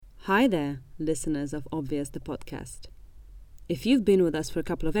Hi there, listeners of Obvious the podcast. If you've been with us for a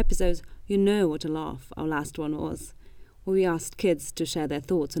couple of episodes, you know what a laugh our last one was, where we asked kids to share their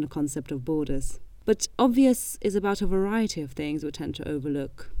thoughts on the concept of borders. But Obvious is about a variety of things we tend to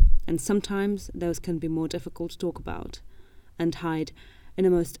overlook, and sometimes those can be more difficult to talk about and hide in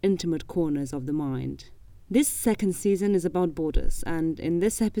the most intimate corners of the mind. This second season is about borders, and in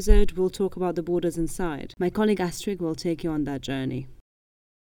this episode we'll talk about the borders inside. My colleague Astrid will take you on that journey.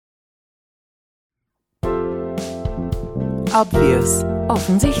 Obvious.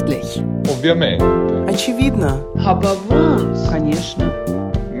 Offensichtlich. Ovviamente. Очевидно. Habavons. Конечно.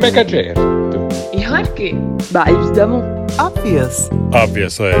 Mega certo. Iharki. Bah, évidemment. Obvious.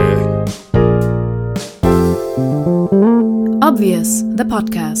 Obviously. Obvious, the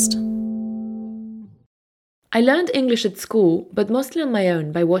podcast. I learned English at school, but mostly on my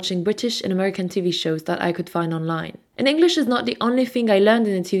own by watching British and American TV shows that I could find online. And English is not the only thing I learned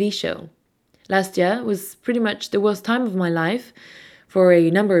in a TV show. Last year was pretty much the worst time of my life for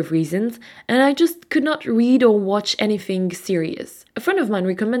a number of reasons, and I just could not read or watch anything serious. A friend of mine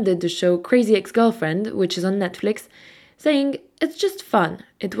recommended the show Crazy Ex-Girlfriend, which is on Netflix, saying, "It's just fun,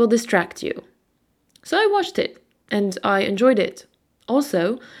 it will distract you." So I watched it, and I enjoyed it.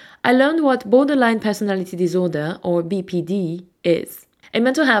 Also, I learned what borderline personality disorder, or BPD, is. A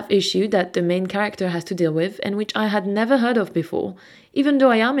mental health issue that the main character has to deal with and which I had never heard of before, even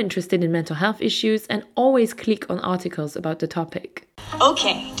though I am interested in mental health issues and always click on articles about the topic.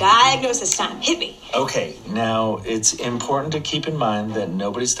 Okay, diagnosis time. Hit me. Okay, now it's important to keep in mind that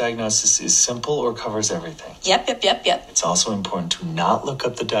nobody's diagnosis is simple or covers everything. Yep. It's also important to not look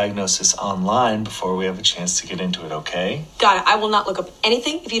up the diagnosis online before we have a chance to get into it, okay? Got it. I will not look up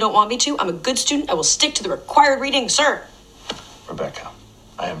anything if you don't want me to. I'm a good student. I will stick to the required reading, sir. Rebecca,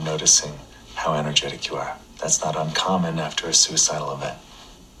 I am noticing how energetic you are. That's not uncommon after a suicidal event.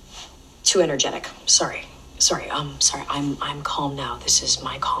 Too energetic. Sorry. I'm calm now. This is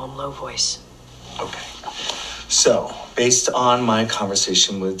my calm, low voice. Okay. So, based on my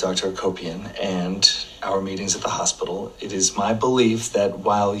conversation with Dr. Akopian and our meetings at the hospital, it is my belief that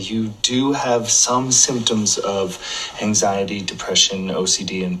while you do have some symptoms of anxiety, depression,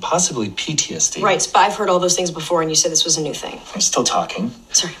 OCD, and possibly PTSD... Right, but I've heard all those things before, and you said this was a new thing. I'm still talking.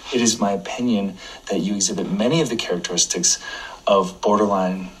 Sorry. It is my opinion that you exhibit many of the characteristics of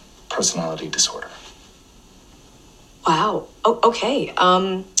borderline personality disorder. Wow. Oh, okay.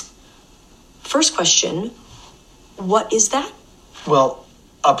 First question, what is that? Well,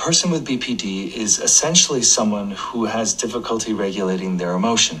 a person with BPD is essentially someone who has difficulty regulating their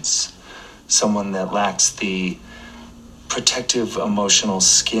emotions. Someone that lacks the protective emotional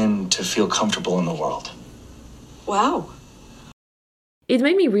skin to feel comfortable in the world. Wow. It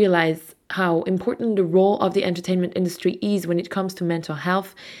made me realize how important the role of the entertainment industry is when it comes to mental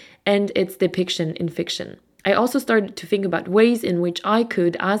health and its depiction in fiction. I also started to think about ways in which I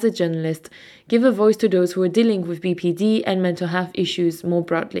could, as a journalist, give a voice to those who are dealing with BPD and mental health issues more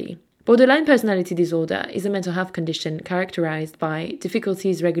broadly. Borderline personality disorder is a mental health condition characterized by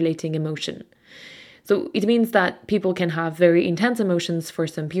difficulties regulating emotion. So it means that people can have very intense emotions for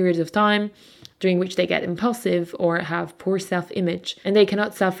some periods of time, during which they get impulsive or have poor self-image, and they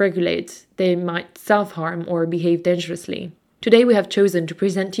cannot self-regulate. They might self-harm or behave dangerously. Today we have chosen to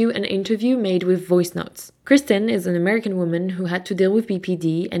present you an interview made with voice notes. Kristen is an American woman who had to deal with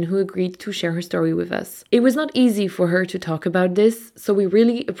BPD and who agreed to share her story with us. It was not easy for her to talk about this, so we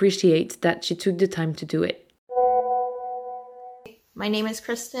really appreciate that she took the time to do it. My name is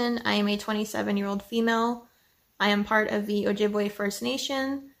Kristen. I am a 27-year-old female. I am part of the Ojibwe First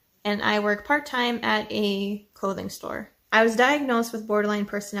Nation, and I work part-time at a clothing store. I was diagnosed with borderline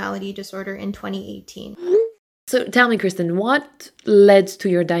personality disorder in 2018. So tell me, Kristen, what led to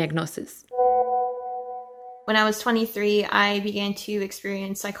your diagnosis? When I was 23, I began to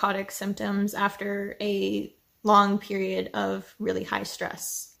experience psychotic symptoms after a long period of really high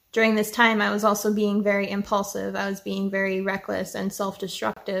stress. During this time, I was also being very impulsive. I was being very reckless and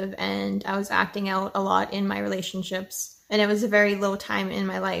self-destructive, and I was acting out a lot in my relationships. And it was a very low time in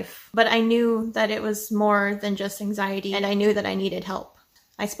my life. But I knew that it was more than just anxiety, and I knew that I needed help.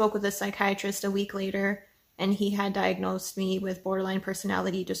 I spoke with a psychiatrist a week later, and he had diagnosed me with borderline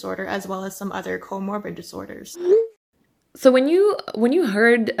personality disorder as well as some other comorbid disorders. So when you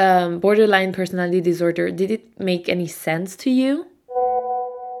heard borderline personality disorder, did it make any sense to you?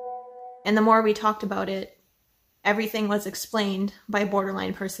 And the more we talked about it, everything was explained by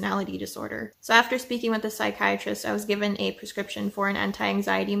borderline personality disorder. So after speaking with the psychiatrist, I was given a prescription for an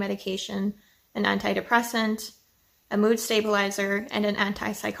anti-anxiety medication, an antidepressant, a mood stabilizer, and an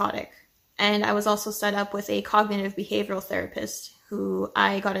antipsychotic. And I was also set up with a cognitive behavioral therapist who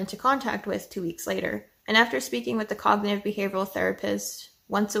I got into contact with 2 weeks later. And after speaking with the cognitive behavioral therapist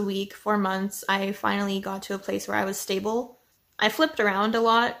once a week for months, I finally got to a place where I was stable. I flipped around a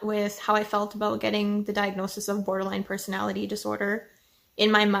lot with how I felt about getting the diagnosis of borderline personality disorder. In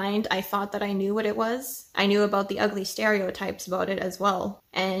my mind, I thought that I knew what it was. I knew about the ugly stereotypes about it as well.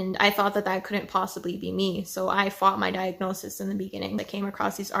 And I thought that that couldn't possibly be me. So I fought my diagnosis in the beginning. I came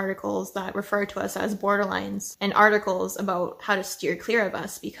across these articles that refer to us as borderlines and articles about how to steer clear of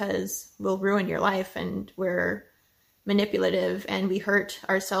us because we'll ruin your life and we're manipulative and we hurt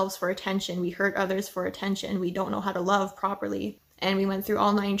ourselves for attention. We hurt others for attention. We don't know how to love properly. And we went through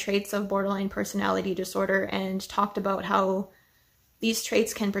all 9 traits of borderline personality disorder and talked about how these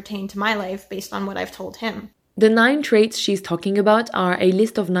traits can pertain to my life based on what I've told him. The 9 traits she's talking about are a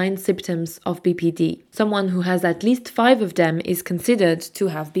list of 9 symptoms of BPD. Someone who has at least 5 of them is considered to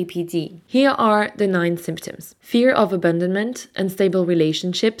have BPD. Here are the 9 symptoms: fear of abandonment, unstable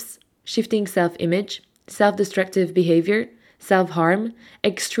relationships, shifting self-image, self-destructive behavior, self-harm,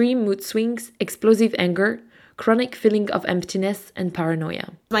 extreme mood swings, explosive anger, chronic feeling of emptiness, and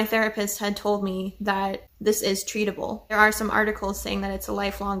paranoia. My therapist had told me that this is treatable. There are some articles saying that it's a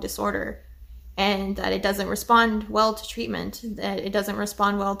lifelong disorder and that it doesn't respond well to treatment, that it doesn't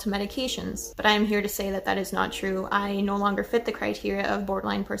respond well to medications. But I am here to say that that is not true. I no longer fit the criteria of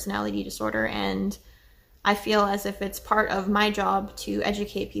borderline personality disorder, and I feel as if it's part of my job to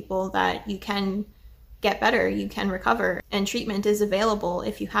educate people that you can get better, you can recover, and treatment is available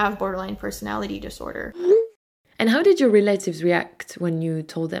if you have borderline personality disorder. And how did your relatives react when you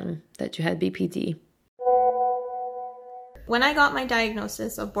told them that you had BPD? When I got my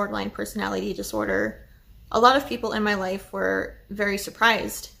diagnosis of borderline personality disorder, a lot of people in my life were very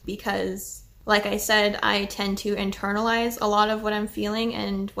surprised because, like I said, I tend to internalize a lot of what I'm feeling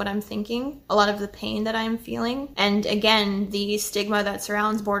and what I'm thinking, a lot of the pain that I'm feeling. And again, the stigma that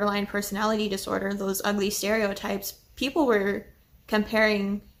surrounds borderline personality disorder, those ugly stereotypes, people were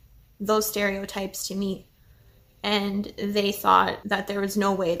comparing those stereotypes to me. And they thought that there was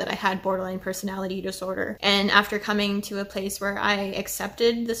no way that I had borderline personality disorder. And after coming to a place where I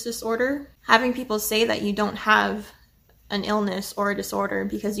accepted this disorder, having people say that you don't have an illness or a disorder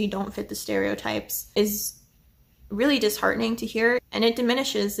because you don't fit the stereotypes is really disheartening to hear, and it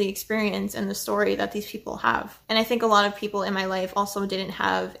diminishes the experience and the story that these people have. And I think a lot of people in my life also didn't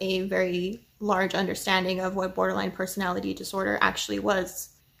have a very large understanding of what borderline personality disorder actually was.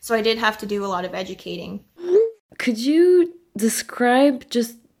 So I did have to do a lot of educating. Could you describe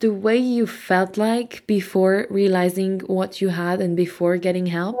just the way you felt like before realizing what you had and before getting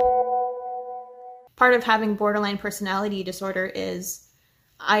help? Part of having borderline personality disorder is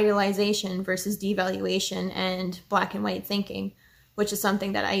idealization versus devaluation and black and white thinking, which is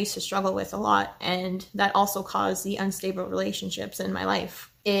something that I used to struggle with a lot, and that also caused the unstable relationships in my life.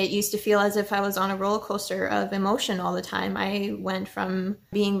 It used to feel as if I was on a roller coaster of emotion all the time. I went from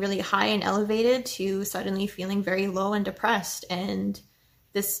being really high and elevated to suddenly feeling very low and depressed, and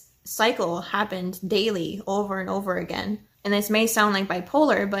this cycle happened daily over and over again. And this may sound like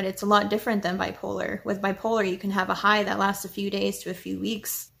bipolar, but it's a lot different than bipolar. With bipolar, you can have a high that lasts a few days to a few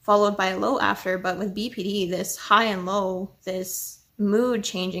weeks, followed by a low after. But with BPD, this high and low, this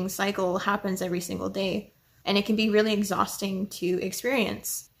mood-changing cycle happens every single day. And it can be really exhausting to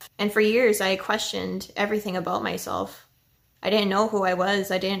experience. And for years, I questioned everything about myself. I didn't know who I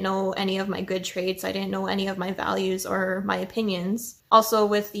was. I didn't know any of my good traits. I didn't know any of my values or my opinions. Also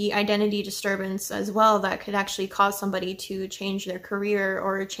with the identity disturbance as well, that could actually cause somebody to change their career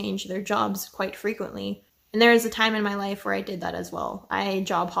or change their jobs quite frequently. And there was a time in my life where I did that as well. I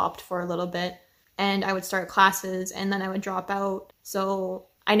job hopped for a little bit and I would start classes and then I would drop out. So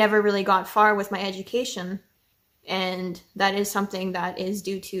I never really got far with my education. And that is something that is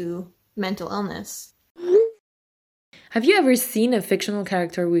due to mental illness. Have you ever seen a fictional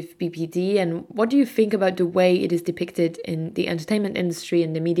character with BPD, and what do you think about the way it is depicted in the entertainment industry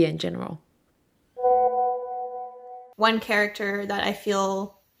and the media in general? One character that I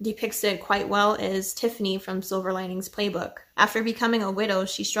feel depicts it quite well is Tiffany from Silver Linings Playbook. After becoming a widow,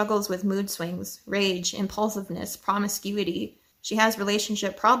 she struggles with mood swings, rage, impulsiveness, promiscuity. She has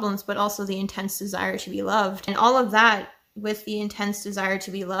relationship problems, but also the intense desire to be loved. And all of that with the intense desire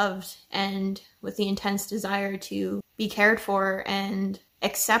to be loved and with the intense desire to be cared for and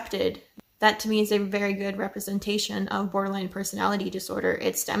accepted. That to me is a very good representation of borderline personality disorder.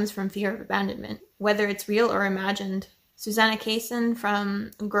 It stems from fear of abandonment, whether it's real or imagined. Susanna Kaysen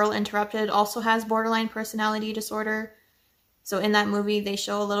from Girl Interrupted also has borderline personality disorder. So in that movie, they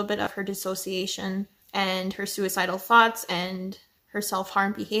show a little bit of her dissociation and her suicidal thoughts and her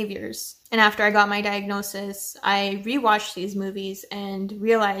self-harm behaviors. And after I got my diagnosis, I rewatched these movies and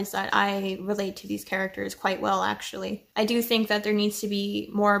realized that I relate to these characters quite well, actually. I do think that there needs to be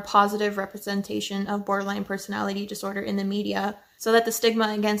more positive representation of borderline personality disorder in the media so that the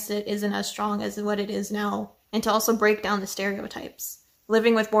stigma against it isn't as strong as what it is now, and to also break down the stereotypes.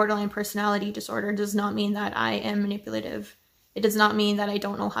 Living with borderline personality disorder does not mean that I am manipulative. It does not mean that I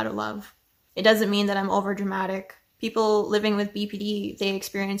don't know how to love. It doesn't mean that I'm overdramatic. People living with BPD, they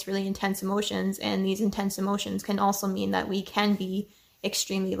experience really intense emotions, and these intense emotions can also mean that we can be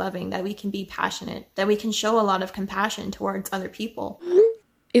extremely loving, that we can be passionate, that we can show a lot of compassion towards other people.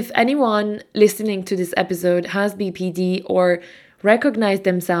 If anyone listening to this episode has BPD or recognize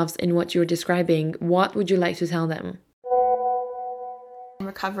themselves in what you're describing, what would you like to tell them?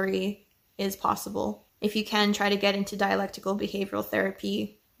 Recovery is possible. If you can, try to get into dialectical behavioral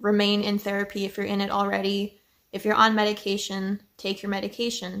therapy. Remain in therapy if you're in it already. If you're on medication, take your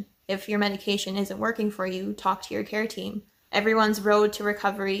medication. If your medication isn't working for you, talk to your care team. Everyone's road to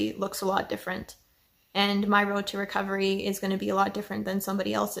recovery looks a lot different. And my road to recovery is going to be a lot different than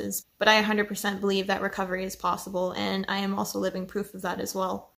somebody else's. But I 100% believe that recovery is possible, and I am also living proof of that as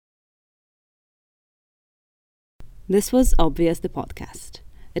well. This was Obvious the Podcast.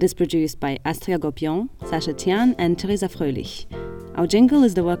 It is produced by Astria Gopion, Sascha Tian and Theresa Fröhlich. Our jingle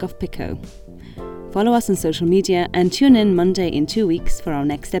is the work of Pico. Follow us on social media and tune in Monday in 2 weeks for our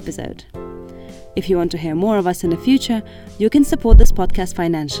next episode. If you want to hear more of us in the future, you can support this podcast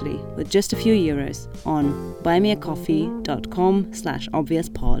financially with just a few euros on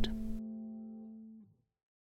buymeacoffee.com/obviouspod.